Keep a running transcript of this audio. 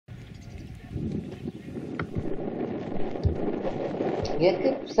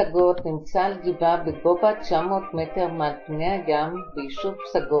יקב פסגות נמצא על גבעה בגובה 900 מטר מעל פני הים ביישוב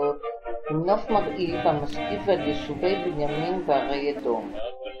פסגות, עם נוף מרהיב המשקיף על יישובי בנימין והרי אדום.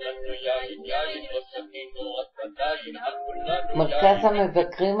 מרכז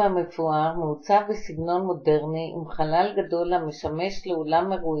המבקרים המפואר מעוצב בסגנון מודרני עם חלל גדול המשמש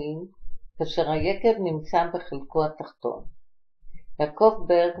לאולם אירועים, כאשר היקב נמצא בחלקו התחתון. יעקב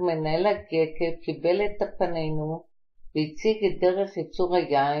ברג, מנהל היקב, קיבל את פנינו והציג את דרך ייצור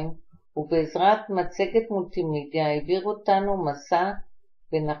היין, ובעזרת מצגת מולטימדיה העביר אותנו מסע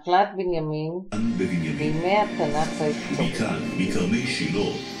בנחלת בנימין בימי התנ"ך ההיסטורי. מכאן, מכרמי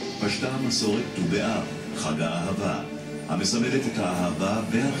שילה, פשטה המסורת ט"ו באב, חג האהבה, המסמלת את האהבה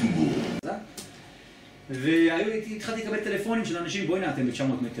והחיבור. והתחלתי לקבל טלפונים של אנשים, בואי אתם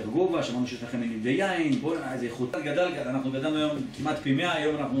ב-900 מטר גובה, שמענו שיש לכם מנידי יין, בואי איזה איכות גדל, אנחנו גדלנו היום כמעט פי 100,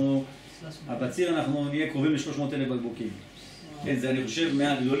 היום אנחנו, הבציר אנחנו נהיה קרובים ל-300,000 בקבוקים. כן, זה אני חושב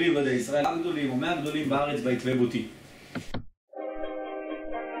 100 גדולים, ודאי ישראל הגדולים, או 100 גדולים בארץ בהתווה-בותי.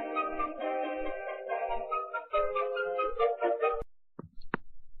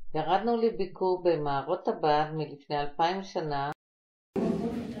 ירדנו לביקור במערות הבד מלפני 2000 שנה.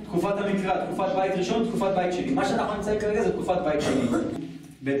 תקופת המקרא, תקופת בית ראשון, תקופת בית שני. מה שאנחנו נמצאים כרגע זה תקופת בית שני.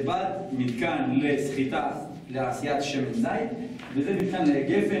 בית בד, מתקן לסחיטה, לעשיית שמן זית, וזה מתקן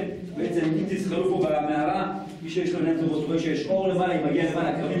לגפן. בעצם אם תזכרו פה במערה, מי שיש לו עיניים טובות רואה שיש אור למעלה, אם מגיע למעלה,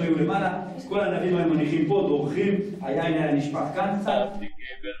 הכרמים היו למעלה, כל הענבים היו מניחים פה, דורכים, היין היה נשפך כאן קצת.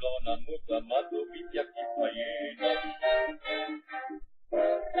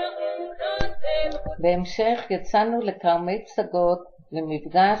 בהמשך יצאנו לכרמי פסגות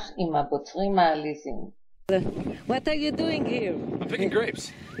למפגש עם הבוצרים העליזים. What are you doing here? I'm picking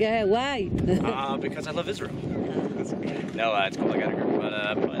grapes. Yeah, why? Because I love Israel. No, it's cool. I got a group of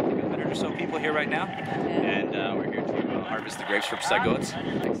I think 100 or so people here right now, and we're here to harvest the grapes for Psagot.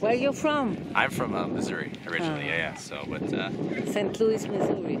 Where are you from? I'm from Missouri originally. Yeah. So, but St. Louis,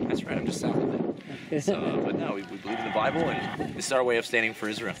 Missouri. that's right. I'm just south of it. So, but no, we believe in the Bible, and this is our way of standing for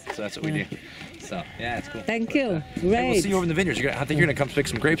Israel. So that's what we do. So yeah, it's cool. Thank you. Hey, Great. we'll see you over in the vineyards. I think you're gonna come pick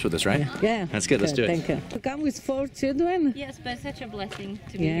some grapes with us, right? Yeah. That's good. Let's do it. Thank you. You come with 4 children? Yes, but it's such a blessing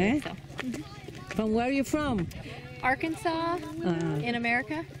to be Yeah? here. So. From where are you from? Arkansas, in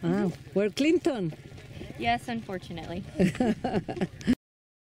America? Where Clinton? Yes, unfortunately.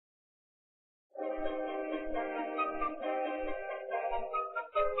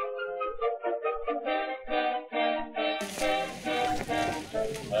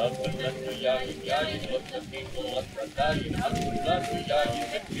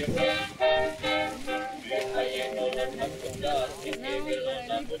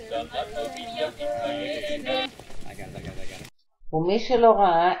 ומי שלא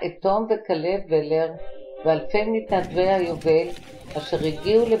ראה את תום וכלב וולר ואלפי מתנדבי היובל אשר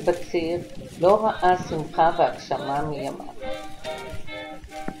הגיעו לבציר לא ראה שמחה והגשמה מימיו.